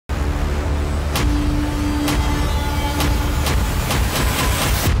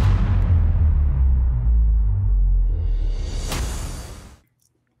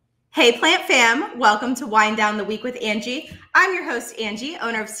Hey Plant Fam, welcome to Wind Down the Week with Angie. I'm your host, Angie,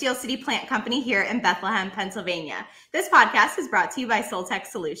 owner of Steel City Plant Company here in Bethlehem, Pennsylvania. This podcast is brought to you by Soltech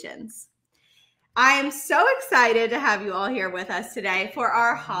Solutions. I am so excited to have you all here with us today for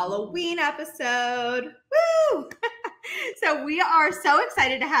our Halloween episode. Woo! So we are so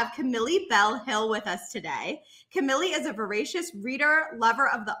excited to have Kamili Bell Hill with us today. Kamili is a voracious reader, lover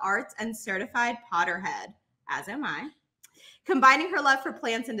of the arts, and certified Potterhead, as am I. Combining her love for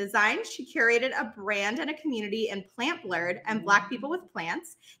plants and design, she curated a brand and a community in PlantBlerd and Black People with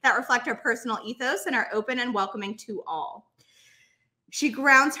plants that reflect her personal ethos and are open and welcoming to all. She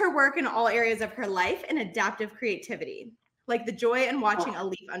grounds her work in all areas of her life in adaptive creativity, like the joy in watching a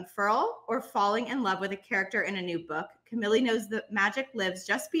leaf unfurl or falling in love with a character in a new book. Kamili knows that magic lives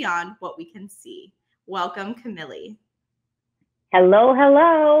just beyond what we can see. Welcome, Kamili. Hello,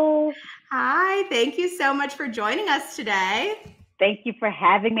 hello. Hi, thank you so much for joining us today. Thank you for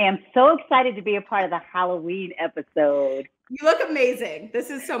having me. I'm so excited to be a part of the Halloween episode. You look amazing. This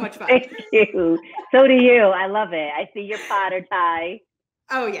is so much fun. Thank you. So do you. I love it. I see your Potter tie.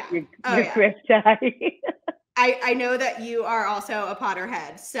 Oh, yeah. Your crisp tie. I know that you are also a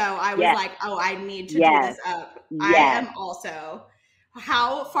Potterhead. So I was like, oh, I need to do this up. I am also.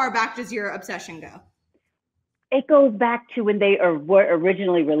 How far back does your obsession go? It goes back to when they were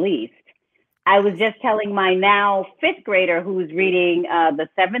originally released. I was just telling my now 5th grader who's reading the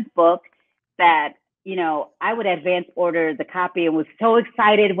 7th book that, you know, I would advance order the copy and was so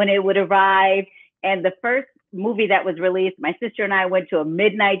excited when it would arrive. And the first movie that was released, my sister and I went to a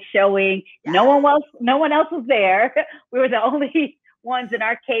midnight showing. Yeah. No one else was there. We were the only ones in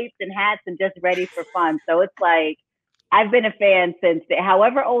our capes and hats and just ready for fun. So it's like, I've been a fan since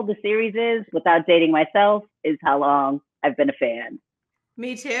however old the series is, without dating myself, is how long I've been a fan.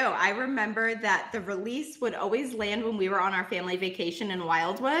 Me too. I remember that the release would always land when we were on our family vacation in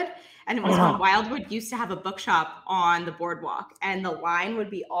Wildwood. And it was when Wildwood used to have a bookshop on the boardwalk. And the line would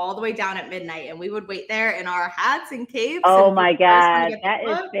be all the way down at midnight. And we would wait there in our hats and capes. Oh my God, that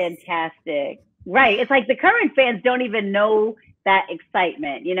is fantastic. Right. It's like the current fans don't even know that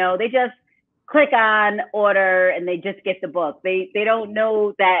excitement. You know, they just click on order and they just get the book. They don't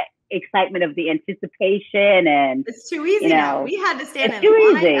know that excitement of the anticipation, and it's too easy now. We had to stand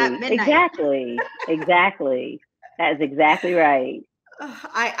in line at midnight. Exactly. That is exactly right.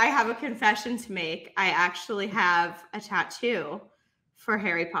 I have a confession to make. I actually have a tattoo for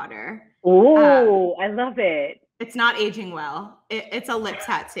Harry Potter. Oh, I love it. It's not aging well. It's a lip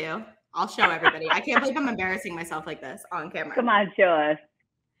tattoo. I'll show everybody. I can't believe I'm embarrassing myself like this on camera. Come on, show us.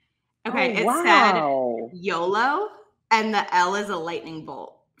 Okay, it said YOLO, and the L is a lightning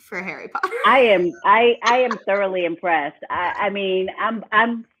bolt for Harry Potter. I am thoroughly impressed. I mean,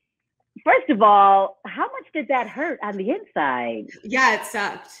 I'm first of all, how much did that hurt on the inside? Yeah, it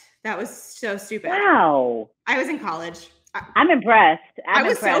sucked. That was so stupid. Wow. I was in college. I'm impressed. I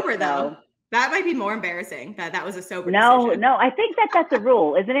was sober though. That might be more embarrassing that was a sober decision. No, I think that's a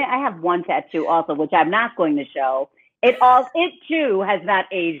rule, isn't it? I have one tattoo also, which I'm not going to show. It too has not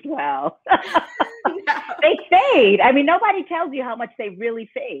aged well. No. They fade. I mean, nobody tells you how much they really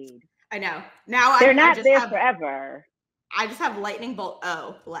fade. I know. Now they're not there forever. I just have lightning bolt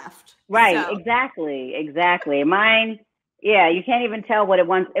O left. Right. So. Exactly. Mine. Yeah. You can't even tell what it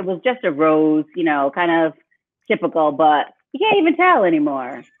was. It was just a rose, you know, kind of typical, but you can't even tell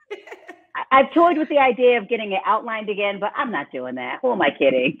anymore. I've toyed with the idea of getting it outlined again, but I'm not doing that. Who am I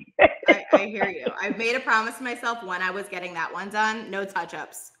kidding? I hear you. I've made a promise to myself when I was getting that one done, no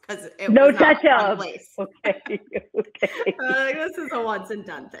touch-ups, because it no was not touch-ups. Okay. This is a once and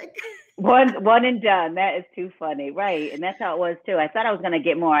done thing. One and done. That is too funny, right? And that's how it was too. I thought I was going to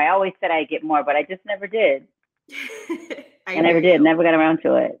get more. I always said I'd get more, but I just never did. I never did. Never got around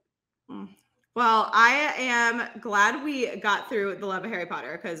to it. Well, I am glad we got through the love of Harry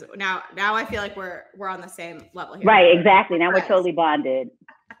Potter, because now I feel like we're on the same level here. Right, exactly. Now we're totally bonded.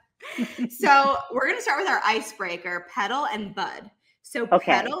 So we're going to start with our icebreaker, petal and bud. So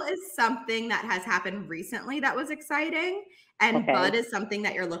petal is something that has happened recently that was exciting, and bud is something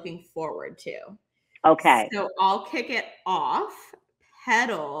that you're looking forward to. Okay. So I'll kick it off.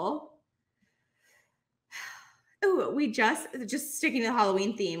 Petal. Oh, we just sticking to the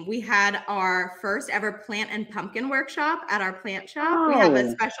Halloween theme. We had our first ever plant and pumpkin workshop at our plant shop. We have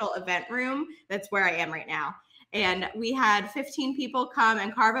a special event room. That's where I am right now. And we had 15 people come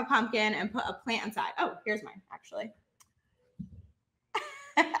and carve a pumpkin and put a plant inside. Oh, here's mine, actually.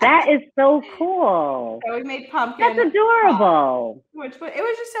 That is so cool. So we made pumpkin. That's adorable. It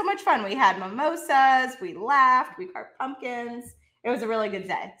was just so much fun. We had mimosas. We laughed. We carved pumpkins. It was a really good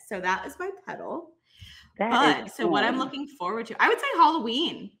day. So that is my petal. So what I'm looking forward to, I would say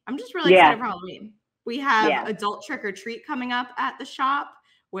Halloween. I'm just really Yeah. excited for Halloween. We have adult trick or treat coming up at the shop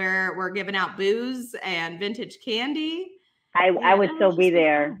where we're giving out booze and vintage candy. I would still be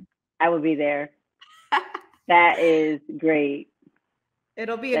there. I would be there. That is great.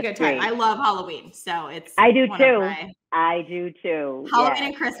 It'll be a good time. I love Halloween, so it's. I do too. I do too. Halloween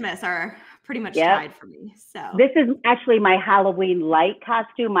and Christmas are pretty much tied for me. So this is actually my Halloween light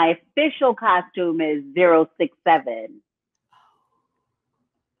costume. My official costume is 067.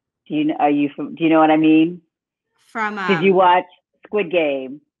 Do you know what I mean? From did you watch Squid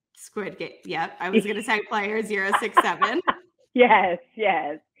Game? Squid Game. Yep. I was gonna say player 067. Yes.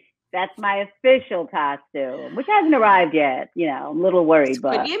 That's my official costume, which hasn't arrived yet. You know, I'm a little worried.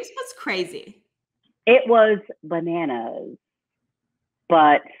 Squid Games was crazy. It was bananas,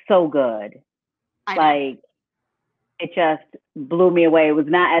 but so good. Like, it just blew me away. It was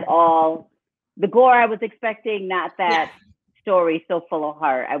not at all the gore I was expecting, not that story so full of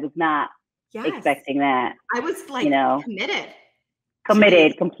heart. I was not expecting that. I was like,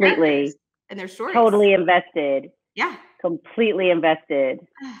 committed completely. And their stories. Totally invested. Yeah. Completely invested.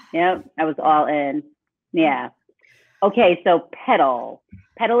 Yep. I was all in. Yeah. Okay. So Petal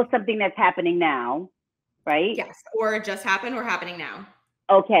is something that's happening now, right? Yes. Or it just happened or happening now.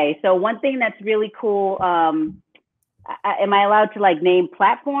 Okay. So one thing that's really cool, am I allowed to like name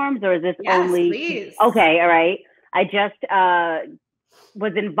platforms or is this only? Please. Okay. All right. I just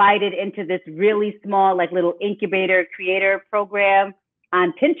was invited into this really small, like little incubator creator program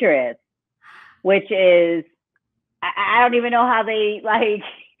on Pinterest, which is, I don't even know how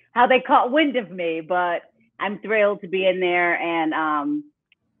they caught wind of me, but I'm thrilled to be in there. And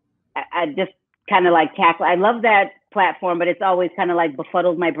I just kind of like tackle. I love that platform, but it's always kind of like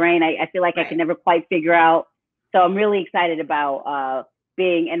befuddled my brain. I feel like I can never quite figure out. So I'm really excited about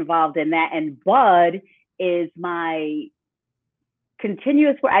being involved in that. And Bud is my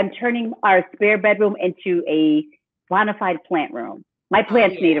continuous where I'm turning our spare bedroom into a bona fide plant room. My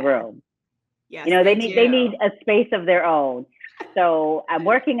plants need a room. Yes, you know, they need a space of their own. So I'm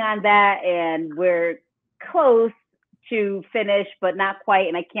working on that and we're close to finish, but not quite.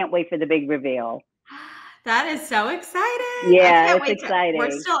 And I can't wait for the big reveal. That is so exciting. Yeah, it's exciting.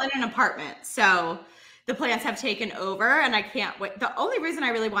 We're still in an apartment. So the plants have taken over and I can't wait. The only reason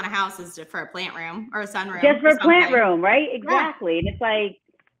I really want a house is for a plant room or a sunroom. Just for a plant room, right? Exactly. Yeah. And it's like,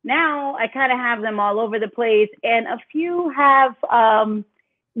 now I kind of have them all over the place and a few have,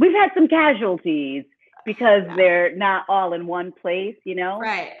 we've had some casualties because they're not all in one place, you know?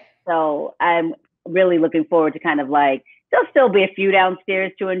 Right. So I'm really looking forward to kind of like, there'll still be a few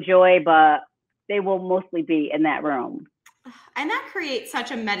downstairs to enjoy, but they will mostly be in that room. And that creates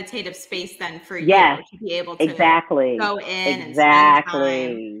such a meditative space then for you to be able to go in and spend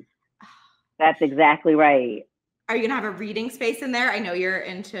time. That's exactly right. Are you gonna have a reading space in there? I know you're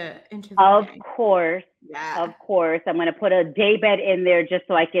into Of course. Yeah. Of course. I'm gonna put a day bed in there just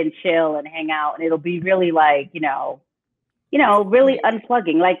so I can chill and hang out. And it'll be really like, you know, really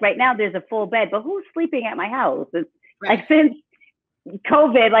unplugging. Like right now there's a full bed, but who's sleeping at my house? It's like since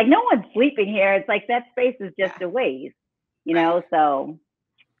COVID, like no one's sleeping here. It's like that space is just a waste, you know? So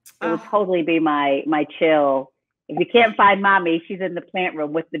it would totally be my chill. If you can't find mommy, she's in the plant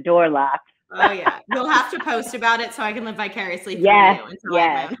room with the door locked. Oh yeah, you'll have to post about it so I can live vicariously through you.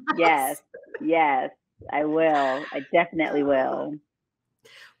 Yes, I will. I definitely will.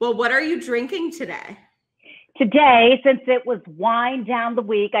 Well, what are you drinking today? Today, since it was wine down the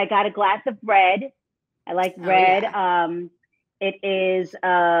week, I got a glass of red. I like red. It is,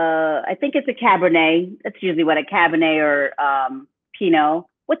 I think it's a Cabernet. That's usually what a Cabernet or Pinot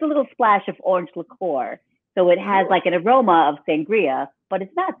with a little splash of orange liqueur. So it has like an aroma of sangria, but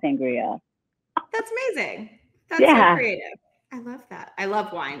it's not sangria. That's amazing. That's so creative. I love that. I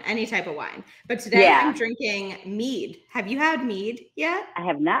love wine, any type of wine. But today I'm drinking mead. Have you had mead yet? I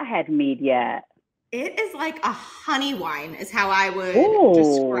have not had mead yet. It is like a honey wine is how I would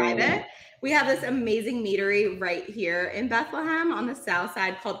describe it. We have this amazing meadery right here in Bethlehem on the south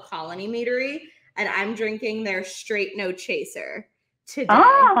side called Colony Meadery. And I'm drinking their straight no chaser today,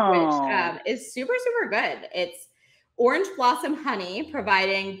 which is super, super good. It's orange blossom honey,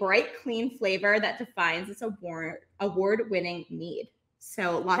 providing bright, clean flavor that defines this award-winning mead.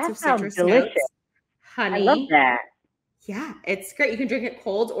 So lots of citrus notes, honey. I love that. Yeah, it's great. You can drink it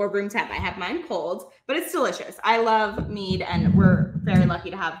cold or room temp. I have mine cold, but it's delicious. I love mead, and we're very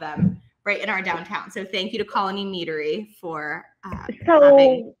lucky to have them right in our downtown. So thank you to Colony Meadery for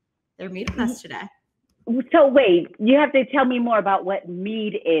having their mead with us today. So wait, you have to tell me more about what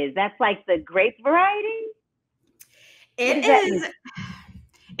mead is. That's like the grape variety? It is.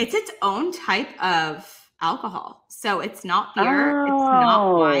 It's its own type of alcohol. So it's not beer, it's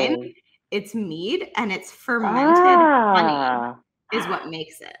not wine, it's mead, and it's fermented honey is what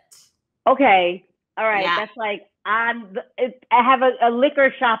makes it. Okay. All right. Yeah. That's like I have a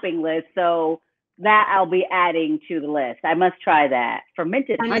liquor shopping list, so that I'll be adding to the list. I must try that.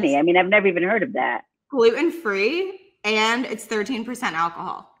 Fermented honey. I mean, I've never even heard of that. Gluten-free, and it's 13%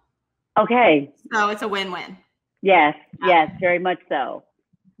 alcohol. Okay. So it's a win-win. Yes. Yes. Very much so.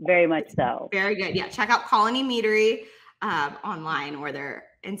 Very much so. Very good. Yeah. Check out Colony Meadery online or their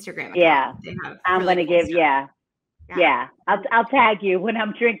Instagram account. Yeah. They have I'm going to give, yeah. I'll tag you when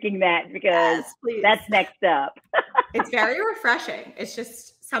I'm drinking that because that's next up. It's very refreshing. It's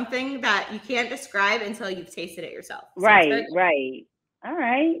just something that you can't describe until you've tasted it yourself. So right. All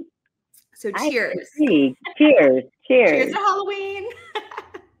right. So cheers. Cheers. Cheers to Halloween.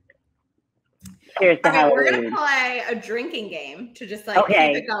 Cheers to Halloween. We're going to play a drinking game to just like keep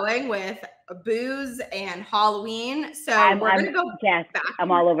it going with booze and Halloween. So we're going to go back.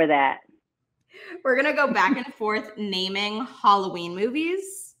 I'm all over that. We're going to go back and forth naming Halloween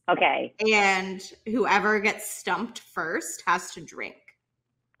movies. Okay. And whoever gets stumped first has to drink.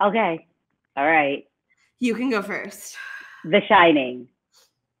 Okay. All right. You can go first. The Shining.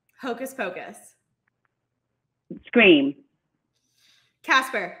 Hocus Pocus. Scream.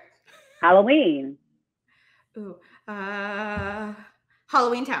 Casper. Halloween. Ooh.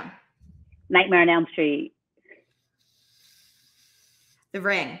 Halloween Town. Nightmare on Elm Street. The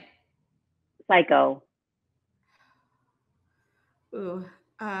Ring. Psycho. Ooh.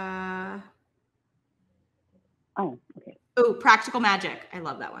 Oh, okay. Ooh, Practical Magic. I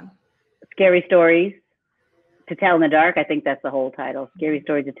love that one. Scary Stories to Tell in the Dark. I think that's the whole title. Scary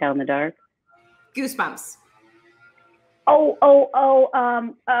Stories to Tell in the Dark. Goosebumps.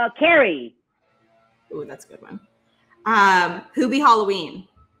 Carrie. Ooh, that's a good one. Hoobie Halloween.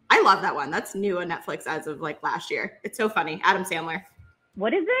 I love that one. That's new on Netflix as of like last year. It's so funny. Adam Sandler.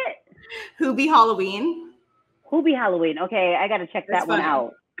 What is it? Hoobie Halloween. Hoobie Halloween. Okay, I got to check that one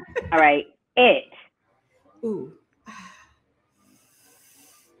out. All right. It. Ooh.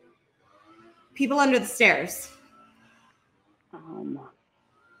 People Under the Stairs.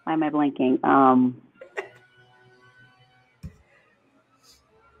 Why am I blanking?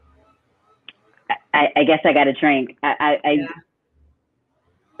 I guess I got a drink. All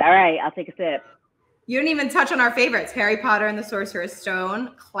right, I'll take a sip. You didn't even touch on our favorites. Harry Potter and the Sorcerer's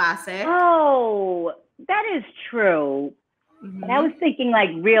Stone. Classic. Oh, that is true. Mm-hmm. And I was thinking like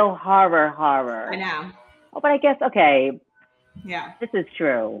real horror. I know. Oh, but I guess, okay. Yeah. This is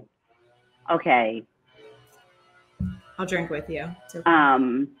true. Okay. I'll drink with you. Okay.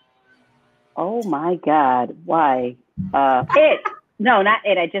 Oh my God. Why? It. No, not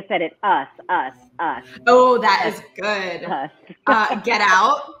it. I just said it. Us. Oh, that is good. Get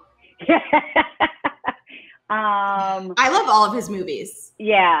Out. I love all of his movies.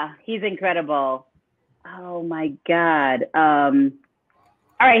 Yeah, he's incredible. Oh my God. All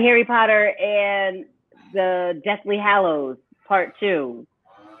right, Harry Potter and the Deathly Hallows Part 2.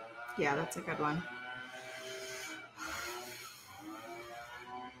 Yeah, that's a good one.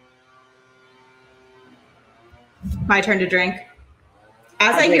 My turn to drink.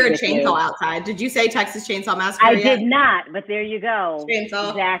 As I hear a chainsaw outside. Did you say Texas Chainsaw Massacre? I did not, but there you go.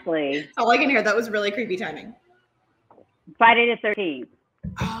 Chainsaw. Exactly. That's all I can hear. That was really creepy timing. Friday the 13th.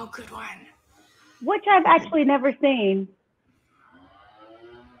 Oh, good one. Which I've actually never seen.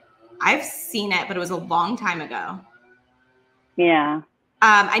 I've seen it, but it was a long time ago. Yeah.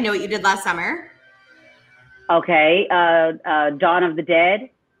 I Know What You Did Last Summer. Okay. Dawn of the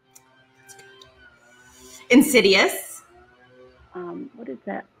Dead. That's good. Insidious. What is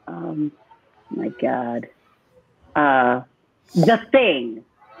that? Oh my God. The Thing.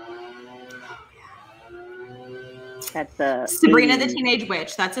 That's a Sabrina the Teenage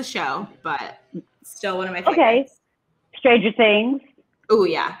Witch. That's a show, but still one of my favorites. Okay. Stranger Things. Oh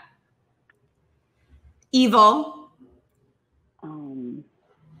yeah. Evil.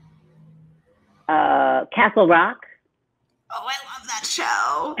 Castle Rock. Oh, I love that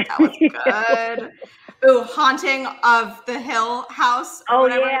show. That was good. Ooh, Haunting of the Hill House. Or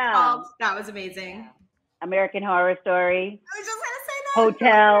whatever it's called. That was amazing. American Horror Story. I was just gonna say that.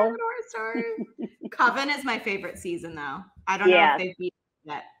 Hotel. American Horror Story. Coven is my favorite season, though. I don't know if they've beat it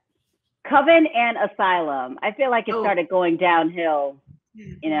yet. Coven and Asylum. I feel like it started going downhill.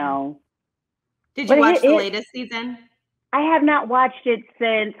 You know. Did you watch the latest season? I have not watched it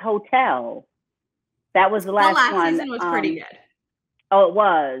since Hotel. That was the last one. The last season was pretty good. Oh, it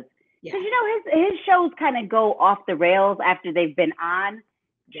was. Yeah. Because, you know, his shows kind of go off the rails after they've been on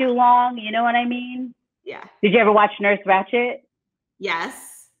too long. You know what I mean? Yeah. Did you ever watch Nurse Ratched?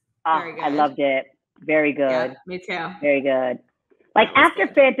 Yes. Very good. I loved it. Very good. Yeah, me too. Very good. Like after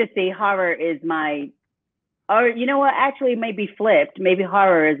fantasy, horror is my, or you know what? Actually, maybe flipped. Maybe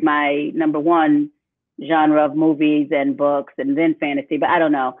horror is my number one genre of movies and books, and then fantasy. But I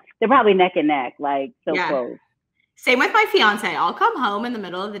don't know. They're probably neck and neck, like so close. Same with my fiance. I'll come home in the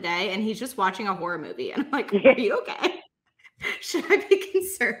middle of the day and he's just watching a horror movie, and I'm like, "Are you okay? Should I be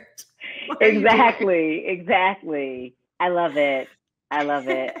concerned?" Exactly. I love it.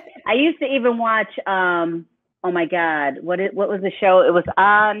 I used to even watch. Oh my God, what was the show? It was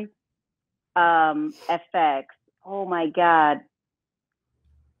on FX. Oh my God,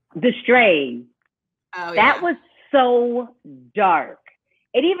 The Strain. Oh, that was so dark.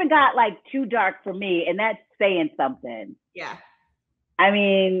 It even got like too dark for me, and that's saying something. Yeah. I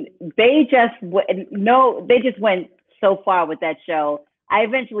mean, they just went so far with that show. I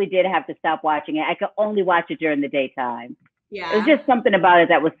eventually did have to stop watching it. I could only watch it during the daytime. Yeah. It was just something about it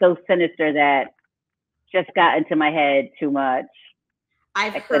that was so sinister that just got into my head too much.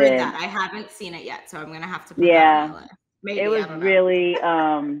 I've heard that. I haven't seen it yet, so I'm gonna have to put that on my list. Maybe, it was really.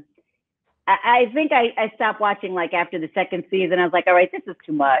 I think I stopped watching like after the second season. I was like, all right, this is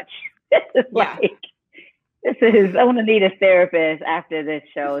too much. This is. I'm gonna need a therapist after this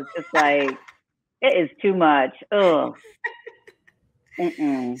show. It's just like it is too much. Ugh.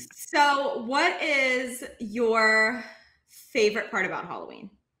 So, what is your favorite part about Halloween?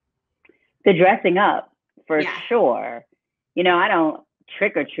 The dressing up, for sure. You know, I don't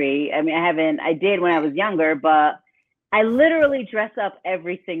trick or treat. I mean, I did when I was younger, but I literally dress up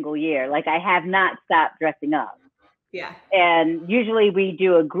every single year. Like, I have not stopped dressing up. Yeah. And usually we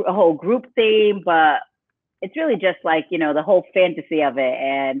do a whole group theme, but it's really just like, you know, the whole fantasy of it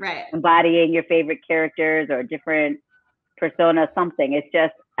and embodying your favorite characters or different persona, something. It's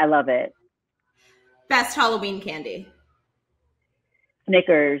just, I love it. Best Halloween candy?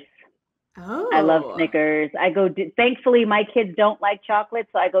 Snickers. Oh. I love Snickers. Thankfully, my kids don't like chocolate,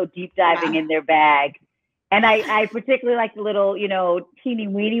 so I go deep diving in their bag. And I particularly like the little, you know, teeny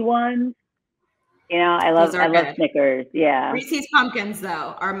weeny ones. You know, I love Snickers. Yeah. Reese's Pumpkins,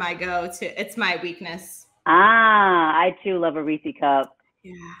 though, are my go-to. It's my weakness. I too love a Reese's cup.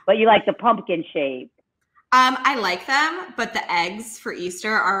 Yeah. But you like the pumpkin shape. I like them, but the eggs for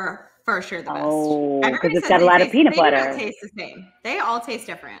Easter are for sure the best. Oh, because it's got a lot of peanut butter. They don't taste the same. They all taste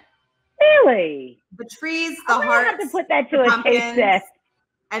different. Really? The trees, the hearts, I have to put that to a taste test.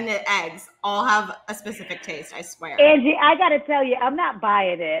 And the eggs all have a specific taste, I swear. Angie, I got to tell you, I'm not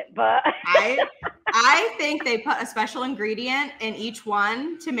buying it, but I think they put a special ingredient in each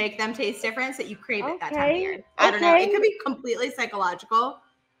one to make them taste different so that you crave it that time of year. I don't know. It could be completely psychological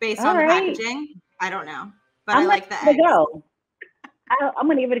based on the packaging. I don't know. But I like the eggs. I'm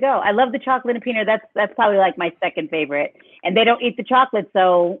going to give it a go. I love the chocolate and peanut. That's probably like my second favorite. And they don't eat the chocolate,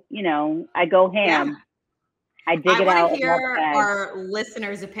 so, you know, I go ham. Yeah. I want to hear our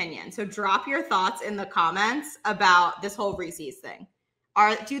listeners' opinion. So drop your thoughts in the comments about this whole Reese's thing.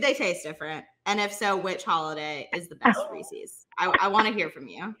 Do they taste different? And if so, which holiday is the best Reese's? I want to hear from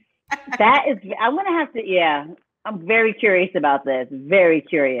you. I'm going to have to, I'm very curious about this. Very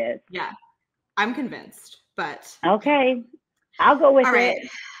curious. Yeah, I'm convinced, but. Okay, I'll go with it. All right,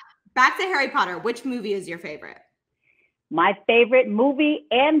 back to Harry Potter. Which movie is your favorite? My favorite movie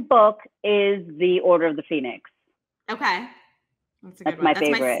and book is The Order of the Phoenix. Okay. That's a good one. My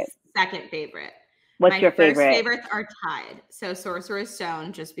favorite. My second favorite. What's your favorite? My first favorites are tied. So Sorcerer's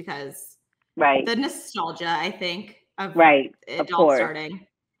Stone, just because the nostalgia, I think, of it all starting.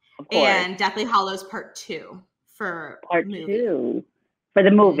 Of course. And Deathly Hallows Part 2 for Part 2 for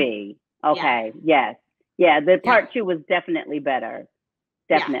the movie. Okay. Yeah. Yes. Yeah. The Part 2 was definitely better.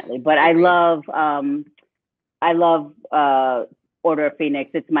 Definitely. But I love Order of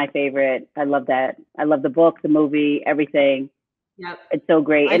Phoenix. It's my favorite. I love that. I love the book, the movie, everything. Yep. It's so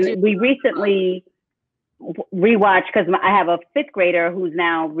great. And we recently rewatched, because I have a fifth grader who's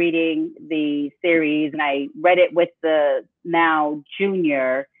now reading the series, and I read it with the now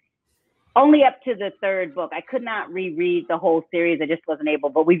junior, only up to the third book. I could not reread the whole series. I just wasn't able,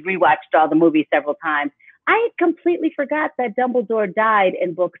 but we've rewatched all the movies several times. I completely forgot that Dumbledore died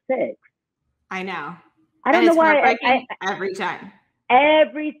in book 6. I know. I don't know why. Every time.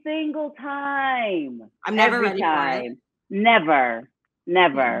 Every single time. I'm never ready for it. Never.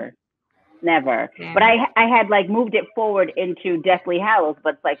 Yeah. But I had like moved it forward into Deathly Hallows,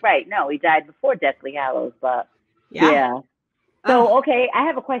 but it's like, no, he died before Deathly Hallows, but yeah. So, okay, I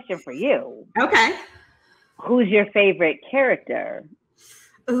have a question for you. Okay. Who's your favorite character?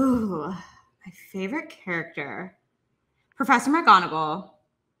 Ooh, my favorite character. Professor McGonagall.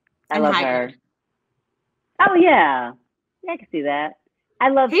 I love her. Oh, yeah. I can see that. I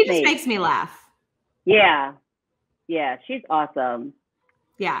love He Snape. just makes me laugh. Yeah. Yeah. She's awesome.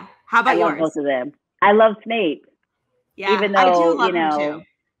 Yeah. How I about love yours? both of them. I love Snape, Yeah, even I do though, love him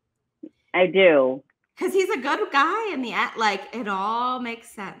too. I do. Because he's a good guy in the end. Like, it all makes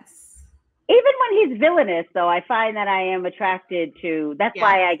sense. Even when he's villainous, though, I find that I am attracted to. That's Yeah.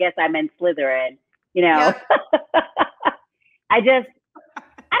 why I guess I'm in Slytherin. You know, Yep. I just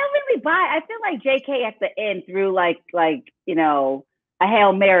I don't really buy. I feel like J.K. at the end threw a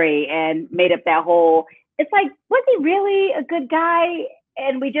Hail Mary and made up that whole. It's like, was he really a good guy?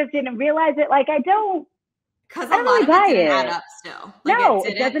 And we just didn't realize it. Like, Because I a don't lot really of it buy didn't add it. up still. Like, it No, it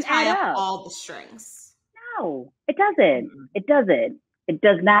didn't doesn't add tie up up. all the strings. No, it doesn't. It doesn't. It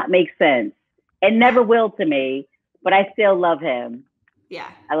does not make sense. It Yeah. never will to me, but I still love him. Yeah.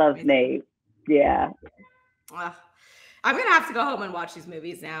 I love Snape. Yeah. Ugh. I'm going to have to go home and watch these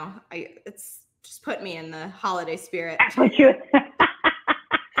movies now. It's just put me in the holiday spirit. I put you.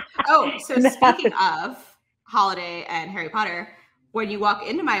 Oh, so speaking of holiday and Harry Potter, when you walk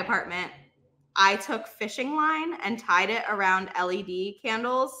into my apartment, I took fishing line and tied it around LED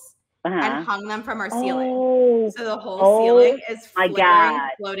candles and hung them from our ceiling. Oh, So the whole ceiling is my flickering, God.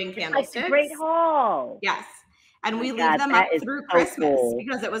 floating It's like the candlesticks. Great Hall. Yes. And My we leave God, them that up is through so Christmas cool.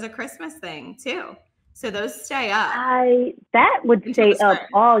 because it was a Christmas thing too. So those stay up. That would until stay the up spring.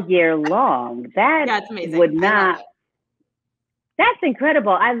 all year long. That Yeah, it's amazing. would I love not. it. That's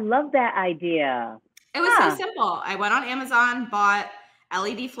incredible. I love that idea. It was so simple. I went on Amazon, bought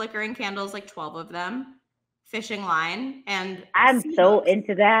LED flickering candles, like 12 of them, fishing line, and I'm sea so hooks.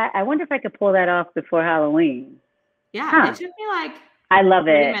 into that. I wonder if I could pull that off before Halloween. Yeah, it took me like I love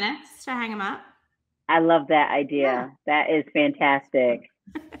 30 it. minutes to hang them up. I love that idea. Yeah. That is fantastic.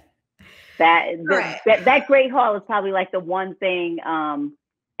 That Great Hall is probably like the one thing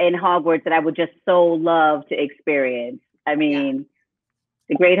in Hogwarts that I would just so love to experience. I mean,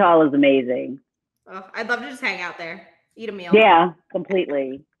 the Great Hall is amazing. Oh, I'd love to just hang out there, eat a meal. Yeah,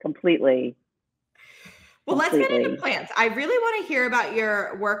 completely. Well, let's get into plants. I really want to hear about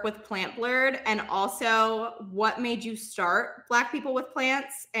your work with PlantBlerd and also what made you start Black People with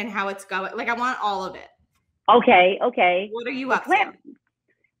Plants and how it's going. Like, I want all of it. Okay. What are you up to?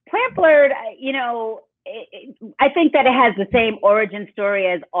 PlantBlerd, I think that it has the same origin story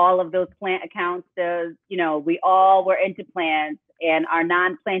as all of those plant accounts does. We all were into plants, and our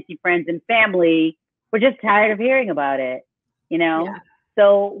non-planty friends and family were just tired of hearing about it, Yeah.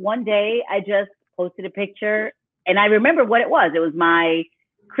 So one day I just posted a picture, and I remember what it was. It was my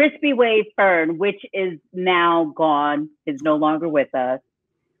crispy wave fern, which is now gone, is no longer with us.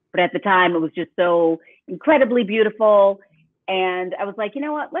 But at the time, it was just so incredibly beautiful. And I was like, you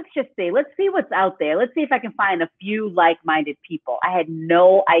know what? Let's see what's out there. Let's see if I can find a few like-minded people. I had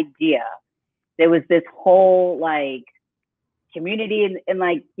no idea there was this whole like community and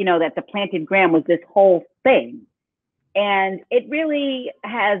like, that the planted gram was this whole thing. And it really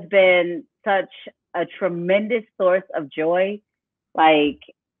has been such a tremendous source of joy. Like,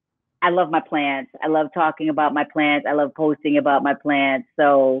 I love my plants. I love talking about my plants. I love posting about my plants.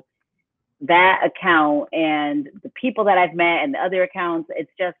 So that account and the people that I've met and the other accounts,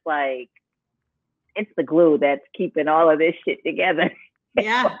 it's just like, it's the glue that's keeping all of this shit together.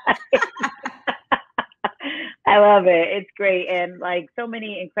 Yeah. I love it. It's great. And like so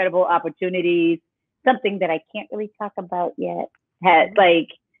many incredible opportunities, something that I can't really talk about yet.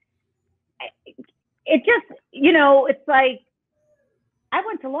 It just, it's like, I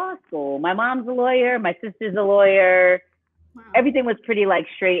went to law school. My mom's a lawyer. My sister's a lawyer. Wow. Everything was pretty like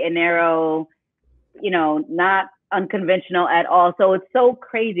straight and narrow, not unconventional at all. So it's so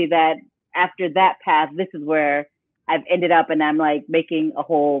crazy that after that path, this is where I've ended up, and I'm like making a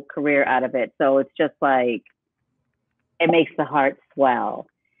whole career out of it. So it's just like, it makes the heart swell.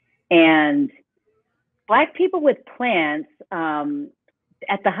 And Black People with Plants,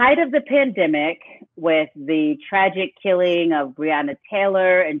 at the height of the pandemic, with the tragic killing of Breonna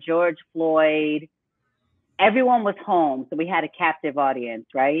Taylor and George Floyd, everyone was home. So we had a captive audience,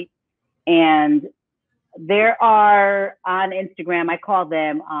 right? And there are on Instagram, I call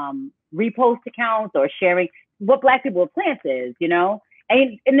them repost accounts or sharing what Black People with Plants is,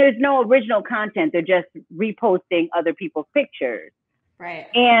 and there's no original content. They're just reposting other people's pictures. Right.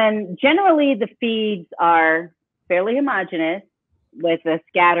 And generally the feeds are fairly homogenous with a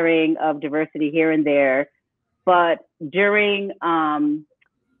scattering of diversity here and there. But during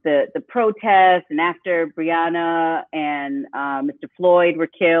the protests and after Breonna and Mr. Floyd were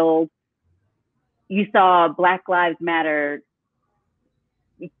killed, you saw Black Lives Matter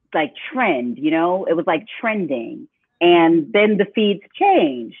like trend, it was like trending. And then the feeds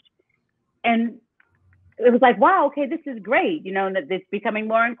changed. And it was like, wow, okay, this is great. That it's becoming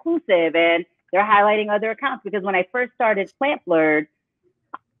more inclusive. And they're highlighting other accounts, because when I first started PlantBlerd,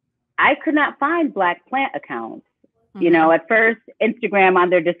 I could not find Black plant accounts. You know, at first, Instagram on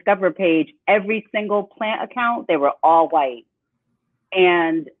their Discover page, every single plant account, they were all white.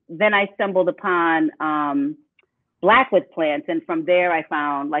 And then I stumbled upon Black with plants. And from there, I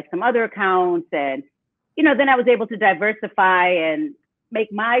found like some other accounts. And, you know, then I was able to diversify and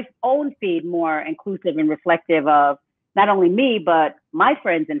make my own feed more inclusive and reflective of not only me, but my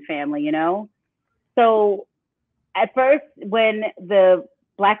friends and family, you know? So at first, when the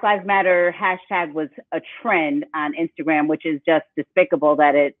Black Lives Matter hashtag was a trend on Instagram, which is just despicable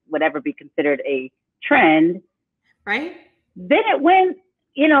that it would ever be considered a trend. Right. Then it went,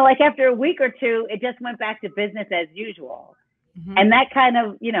 you know, like after a week or two, it just went back to business as usual. And that kind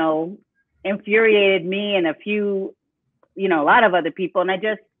of, you know, infuriated me and a few, you know, a lot of other people. And I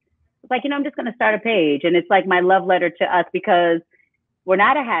just was like, you know, I'm just going to start a page. And it's like my love letter to us, because we're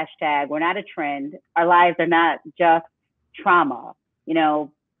not a hashtag. We're not a trend. Our lives are not just trauma. You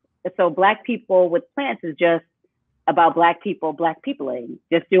know, so Black People with Plants is just about Black people, Black peopling,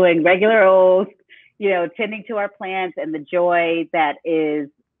 just doing regular old, you know, tending to our plants and the joy that is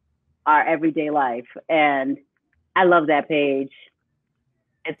our everyday life. And I love that page.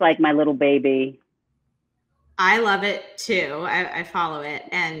 It's like my little baby. I love it too. I follow it.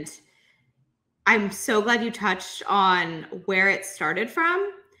 And I'm so glad you touched on where it started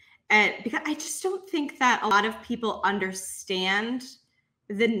from. And because I just don't think that a lot of people understand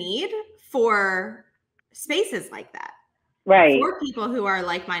the need for spaces like that. Right. For people who are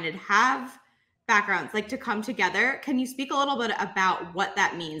like-minded, have backgrounds, like to come together. Can you speak a little bit about what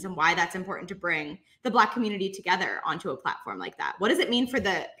that means and why that's important to bring the Black community together onto a platform like that? What does it mean for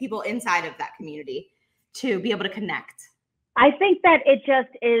the people inside of that community to be able to connect? I think that it just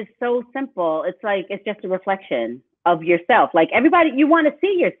is so simple. It's like, it's just a reflection of yourself. Like everybody, you want to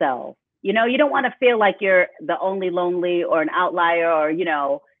see yourself, you know, you don't want to feel like you're the only lonely or an outlier, or, you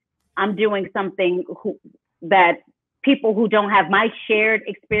know, I'm doing something that people who don't have my shared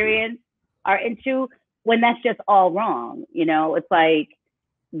experience are into, when that's just all wrong. You know, it's like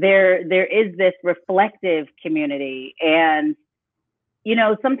there is this reflective community. And, you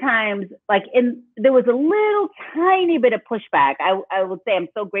know, sometimes like there was a little tiny bit of pushback. I would say I'm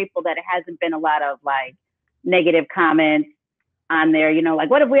so grateful that it hasn't been a lot of like negative comments on there, you know, like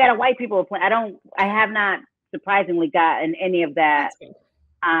what if we had a white people play? I have not surprisingly gotten any of that.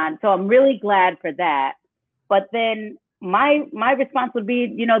 So I'm really glad for that. But then my response would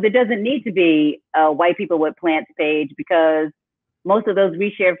be, you know, there doesn't need to be a white people with plants page, because most of those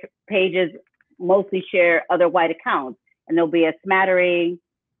reshare pages mostly share other white accounts. And there'll be a smattering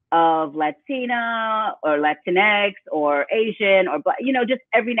of Latina or Latinx or Asian or, you know, just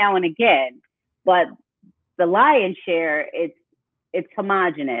every now and again. But the lion's share, it's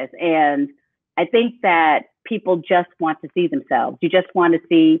homogenous. And I think that people just want to see themselves. You just want to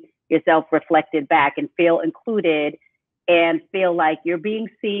see yourself reflected back and feel included and feel like you're being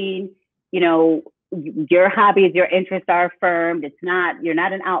seen. You know, your hobbies, your interests are affirmed. You're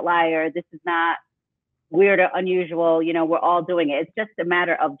not an outlier. This is not weird or unusual. You know, we're all doing it. It's just a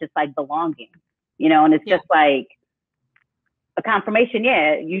matter of just like belonging, you know, and it's just like a confirmation.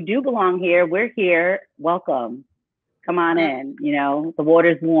 Yeah, you do belong here. We're here. Welcome. Come on in. You know, the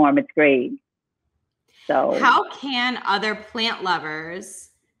water's warm. It's great. So how can other plant lovers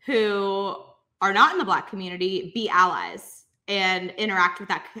who are not in the Black community be allies and interact with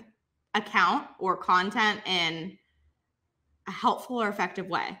that account or content in a helpful or effective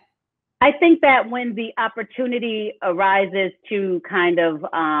way? I think that when the opportunity arises to kind of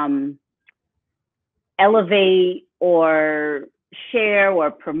elevate or share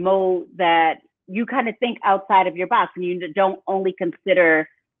or promote, that you kind of think outside of your box and you don't only consider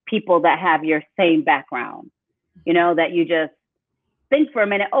people that have your same background, you know, that you just think for a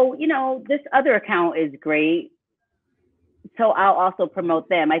minute, oh, you know, this other account is great, so I'll also promote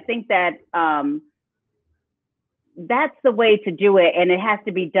them. I think that that's the way to do it. And it has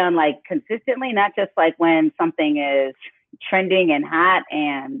to be done like consistently, not just like when something is trending and hot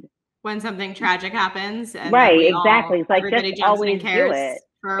and when something tragic happens. And right, exactly. It's like just always do it.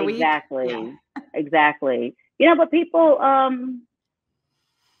 For a exactly. Week. Yeah. Exactly. You know, but people,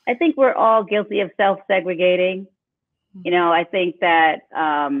 I think we're all guilty of self-segregating. You know, I think that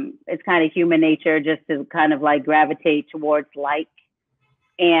it's kind of human nature just to kind of like gravitate towards like.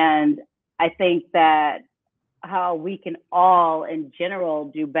 And I think that how we can all in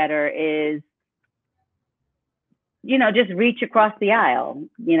general do better is, you know, just reach across the aisle,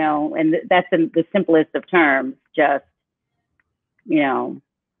 you know, and that's in the simplest of terms, just, you know,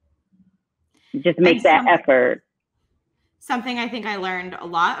 just make that effort. Something I think I learned a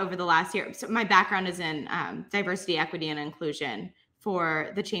lot over the last year. So my background is in diversity, equity, and inclusion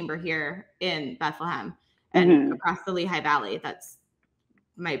for the chamber here in Bethlehem and across the Lehigh Valley. That's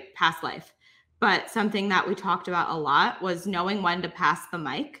my past life. But something that we talked about a lot was knowing when to pass the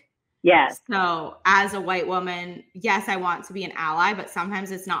mic. Yes. So as a white woman, yes, I want to be an ally, but sometimes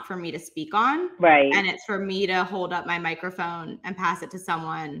it's not for me to speak on. Right. And it's for me to hold up my microphone and pass it to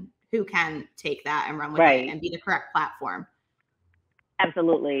someone who can take that and run with it and be the correct platform.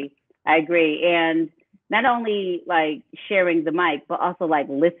 Absolutely. I agree. And not only like sharing the mic, but also like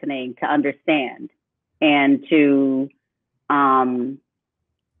listening to understand and to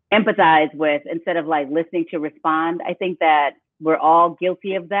empathize with instead of like listening to respond. I think that we're all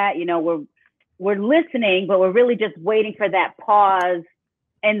guilty of that. You know, we're listening, but we're really just waiting for that pause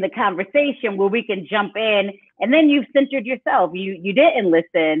in the conversation where we can jump in, and then you've centered yourself. You didn't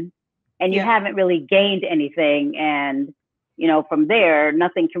listen, and you haven't really gained anything. And you know, from there,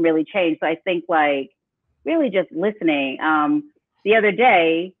 nothing can really change. So I think like really just listening. The other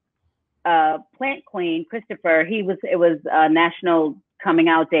day, Plant Queen Christopher, it was National Coming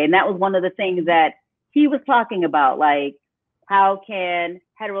Out Day, and that was one of the things that he was talking about, like how can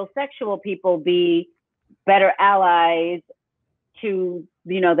heterosexual people be better allies to,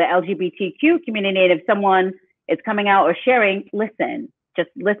 you know, the LGBTQ community, and if someone is coming out or sharing, listen, just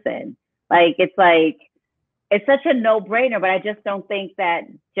listen. It's such a no-brainer, but I just don't think that,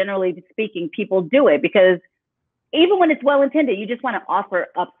 generally speaking, people do it, because even when it's well-intended, you just want to offer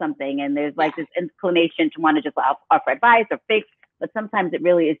up something, and there's like this inclination to want to just offer advice or fix, but sometimes it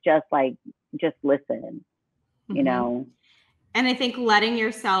really is just like, just listen, you know? And I think letting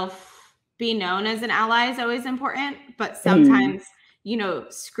yourself be known as an ally is always important, but sometimes, you know,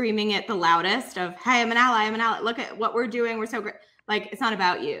 screaming it the loudest of, hey, I'm an ally, look at what we're doing, we're so great. Like, it's not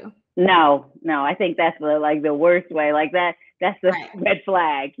about you. No, I think that's the worst way. Like that's the red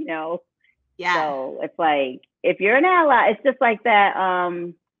flag, you know? Yeah. So it's like, if you're an ally, it's just like that,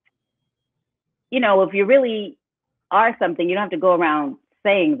 you know, if you really are something, you don't have to go around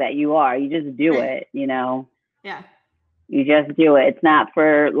saying that you are. You just do it, you know? Yeah. You just do it. It's not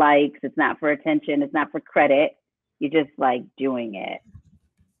for likes. It's not for attention. It's not for credit. You're just like doing it.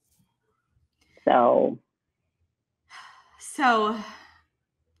 So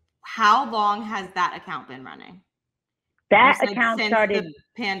how long has that account been running? That account since started the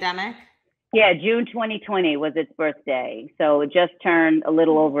pandemic? Yeah, June 2020 was its birthday. So it just turned a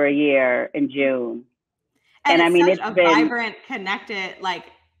little over a year in June. And I mean, it's been vibrant, connected, like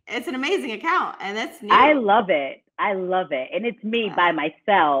it's an amazing account, and it's new. I love it. And it's me by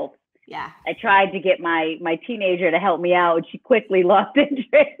myself. Yeah. I tried to get my teenager to help me out, and she quickly lost interest.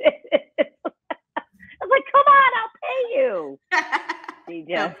 I was like, come on, I'll pay you. She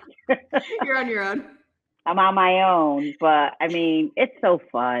just You're on your own. I'm on my own, but I mean, it's so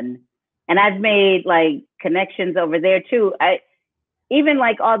fun. And I've made like connections over there too. Even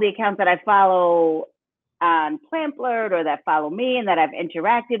like all the accounts that I follow on PlantBlerd or that follow me and that I've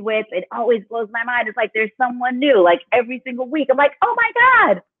interacted with, it always blows my mind. It's like there's someone new, like every single week. I'm like, oh my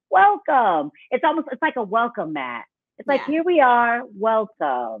God, welcome. It's like a welcome mat. It's like, here we are,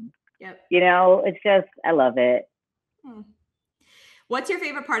 welcome. Yep. You know, it's just, I love it. What's your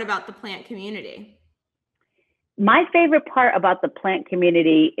favorite part about the plant community? My favorite part about the plant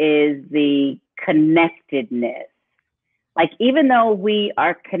community is the connectedness. Like, even though we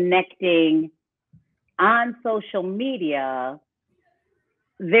are connecting on social media,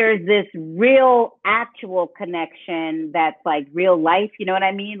 there's this real actual connection that's like real life. You know what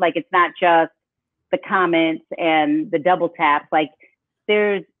I mean? Like, it's not just the comments and the double taps. Like,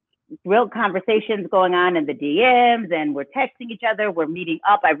 there's real conversations going on in the DMs, and we're texting each other. We're meeting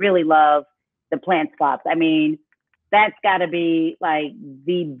up. I really love the plant swaps. I mean, that's got to be like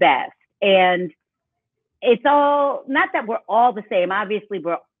the best. And it's all, not that we're all the same. Obviously,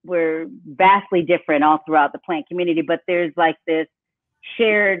 we're vastly different all throughout the plant community, but there's like this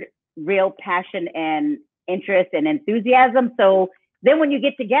shared real passion and interest and enthusiasm. So then when you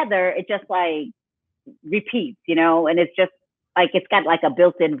get together, it just like repeats, you know, and it's just like, it's got like a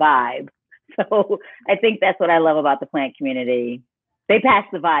built-in vibe. So I think that's what I love about the plant community. They pass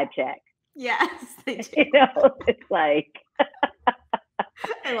the vibe check. Yes, they do. You know, it's like,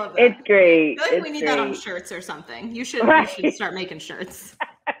 I love that. It's great. I feel like we need that on shirts or something. You should start making shirts.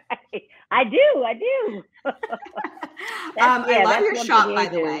 I do. I love your shop, by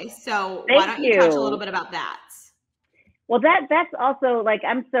the way. So why don't you touch a little bit about that? Well, that's also like,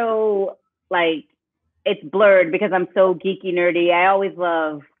 I'm so like, it's blurred because I'm so geeky nerdy. I always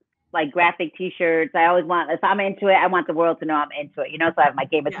love like graphic t-shirts. I always want, if I'm into it, I want the world to know I'm into it. You know, so I have my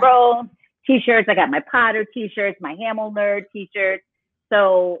Game of Thrones t-shirts. I got my Potter t-shirts, my Hamel Nerd t-shirts.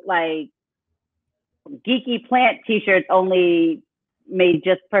 So like geeky plant t-shirts only made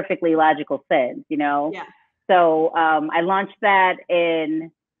just perfectly logical sense, you know? Yeah. So I launched that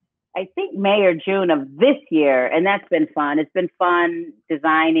in, I think, May or June of this year. And that's been fun. It's been fun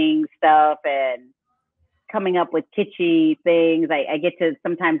designing stuff and coming up with kitschy things. I get to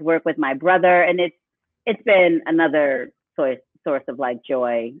sometimes work with my brother, and it's been another source of like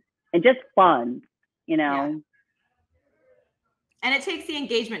joy and just fun, you know? Yeah. And it takes the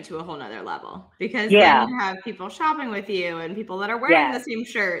engagement to a whole nother level, because Yeah. then you have people shopping with you and people that are wearing the same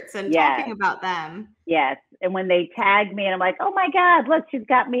shirts and talking about them. Yes. And when they tag me and I'm like, oh my God, look, she's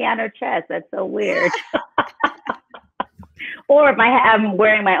got me on her chest. That's so weird. Or if I'm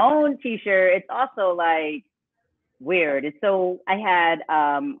wearing my own t-shirt, it's also like weird. And so I had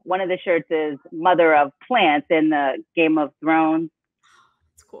one of the shirts is Mother of Plants in the Game of Thrones.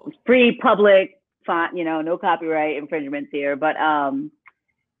 It's cool. Free public font, you know, no copyright infringements here. But I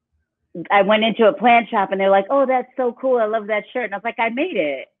went into a plant shop and they're like, oh, that's so cool. I love that shirt. And I was like, I made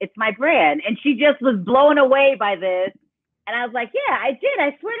it. It's my brand. And she just was blown away by this. And I was like, yeah, I did.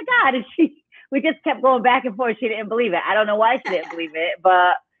 I swear to God. And we just kept going back and forth. She didn't believe it. I don't know why she didn't believe it,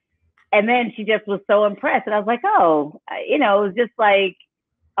 but, and then she just was so impressed. And I was like, oh, you know, it was just like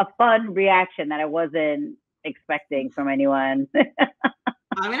a fun reaction that I wasn't expecting from anyone.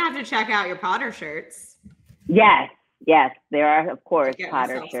 I'm going to have to check out your Potter shirts. Yes, there are, of course,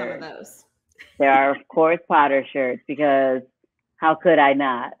 Potter shirts. Some of those. There are, of course, Potter shirts, because how could I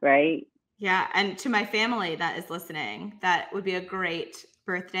not, right? Yeah, and to my family that is listening, that would be a great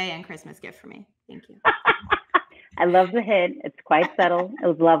birthday and Christmas gift for me. Thank you. I love the hint. It's quite subtle. It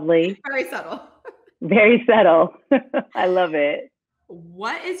was lovely. Very subtle. Very subtle. I love it.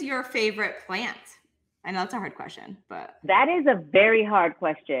 What is your favorite plant? I know it's a hard question, but. That is a very hard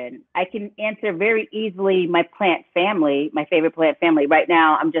question. I can answer very easily my plant family, my favorite plant family. Right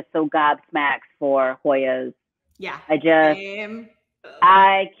now, I'm just so gobsmacked for Hoyas. Yeah. Same.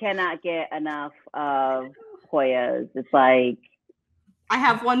 I cannot get enough of Hoyas. It's like. I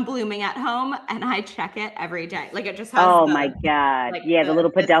have one blooming at home and I check it every day. Like it just has. Oh my God. Like the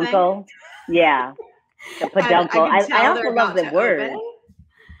little peduncle. Yeah. The peduncle. I also love the word.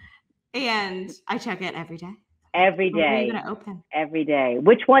 And I check it every day. Every day. When are you going to open? Every day.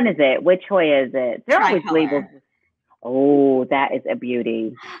 Which one is it? Which Hoya is it? They're always labeled. Oh, that is a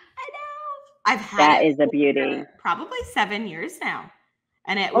beauty. I know. I've had that is a beauty. Probably 7 years now.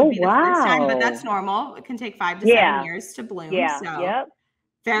 And it would be the first time, but that's normal. It can take 5 to 7 years to bloom. Yeah. So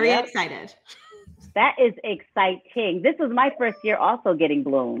very excited. That is exciting. This was my first year also getting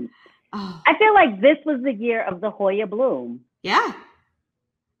blooms. Oh. I feel like this was the year of the Hoya bloom. Yeah.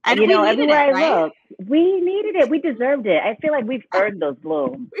 And you know, everywhere I look, we needed it. We deserved it. I feel like we've earned those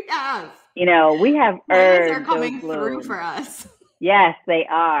blooms. We have. You know, we have earned Hoyas are coming those through for us. Yes, they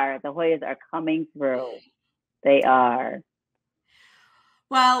are. The Hoyas are coming through. They are.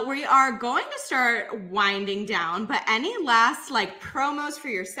 Well, we are going to start winding down, but any last promos for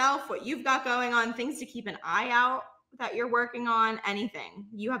yourself, what you've got going on, things to keep an eye out that you're working on, anything?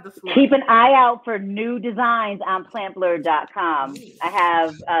 You have the floor. Keep an eye out for new designs on PlantBlerd.com. I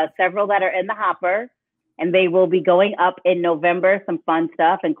have several that are in the hopper, and they will be going up in November, some fun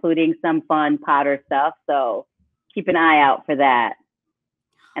stuff, including some fun Potter stuff. So keep an eye out for that.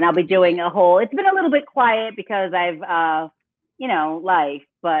 And I'll be doing it's been a little bit quiet because I've, life,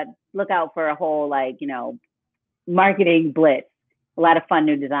 but look out for a whole, marketing blitz. A lot of fun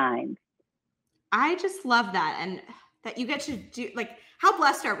new designs. I just love that. And that you get to do, how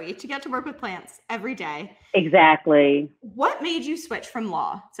blessed are we to get to work with plants every day? Exactly. What made you switch from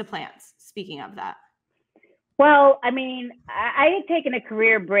law to plants? Speaking of that. Well, I mean, I had taken a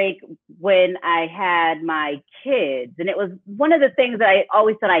career break when I had my kids, and it was one of the things that I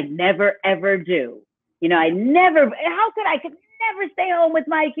always said I'd never, ever do. You know, I could never stay home with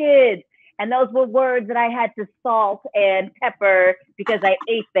my kids. And those were words that I had to salt and pepper because I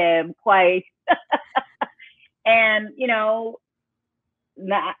ate them quite. And,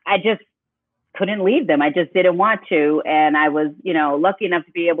 I just couldn't leave them. I just didn't want to. And I was, lucky enough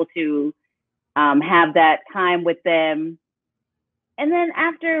to be able to have that time with them. And then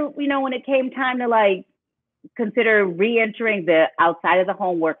after, when it came time to consider re-entering the outside of the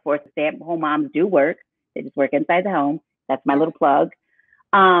home workforce, stay-at-home moms do work. They just work inside the home. That's my little plug.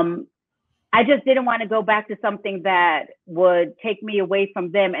 I just didn't want to go back to something that would take me away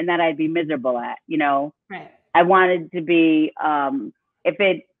from them and that I'd be miserable at, Right. I wanted to be, if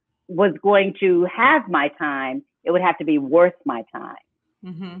it was going to have my time, it would have to be worth my time.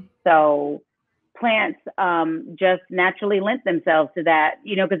 Mm-hmm. So plants just naturally lent themselves to that,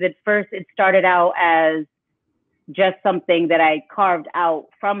 you know, because at first it started out as just something that I carved out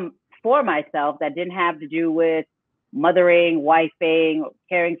for myself that didn't have to do with mothering, wifing,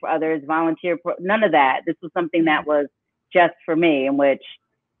 caring for others, none of that. This was something that was just for me, in which,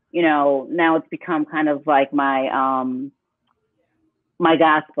 you know, now it's become kind of like my my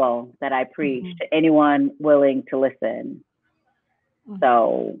gospel that I preach to anyone willing to listen.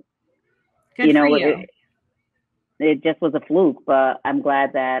 So, Good you know, for you. it just was a fluke, but I'm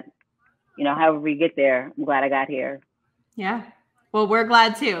glad that, you know, however we get there, I'm glad I got here. Yeah. Well, we're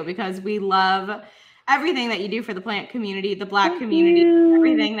glad too, because we love everything that you do for the plant community, the Black community,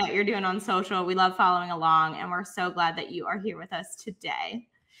 everything that you're doing on social. We love following along, and we're so glad that you are here with us today.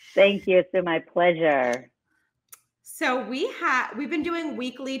 Thank you. It's been my pleasure. So we've been doing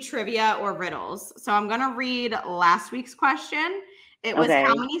weekly trivia or riddles. So I'm going to read last week's question. It was,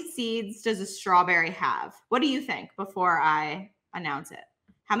 how many seeds does a strawberry have? What do you think before I announce it?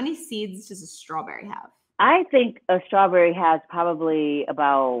 How many seeds does a strawberry have? I think a strawberry has probably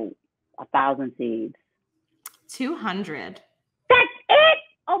about 1,000 seeds. 200. That's it?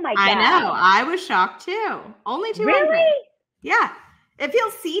 Oh my God. I know. I was shocked too. Only 200. Really? Yeah. It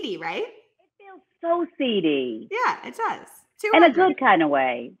feels seedy, right? It feels so seedy. Yeah, it does. 200. In a good kind of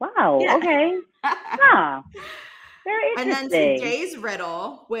way. Wow. Yeah. Okay. Huh. Very interesting. And then today's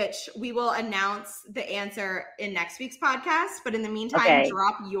riddle, which we will announce the answer in next week's podcast. But in the meantime,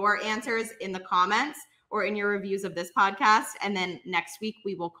 drop your answers in the comments or in your reviews of this podcast. And then next week,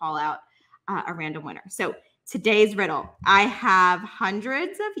 we will call out a random winner. So today's riddle, I have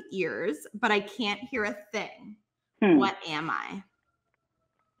hundreds of ears, but I can't hear a thing. What am I?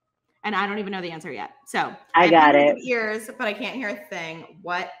 And I don't even know the answer yet. So I got it. Of ears, but I can't hear a thing.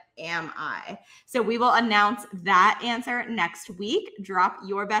 What am I? So we will announce that answer next week. Drop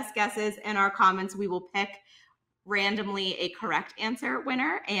your best guesses in our comments. We will pick randomly a correct answer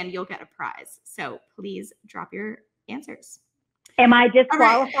winner, and you'll get a prize. So please drop your answers. Am I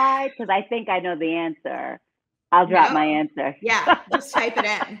disqualified? Because I think I know the answer. I'll drop my answer. Yeah, just type it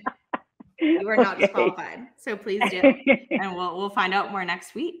in. You are not disqualified. So please do. And we'll find out more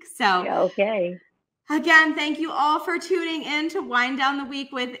next week. So again, thank you all for tuning in to Wind Down the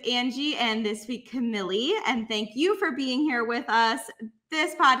Week with Angie and this week Kamili. And thank you for being here with us.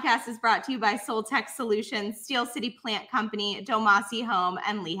 This podcast is brought to you by Soltech Solutions, Steel City Plant Company, Domasi Home,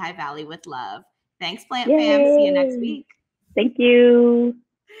 and Lehigh Valley with Love. Thanks, Plant Fam. See you next week. Thank you.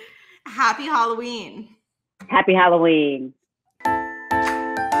 Happy Halloween. Happy Halloween.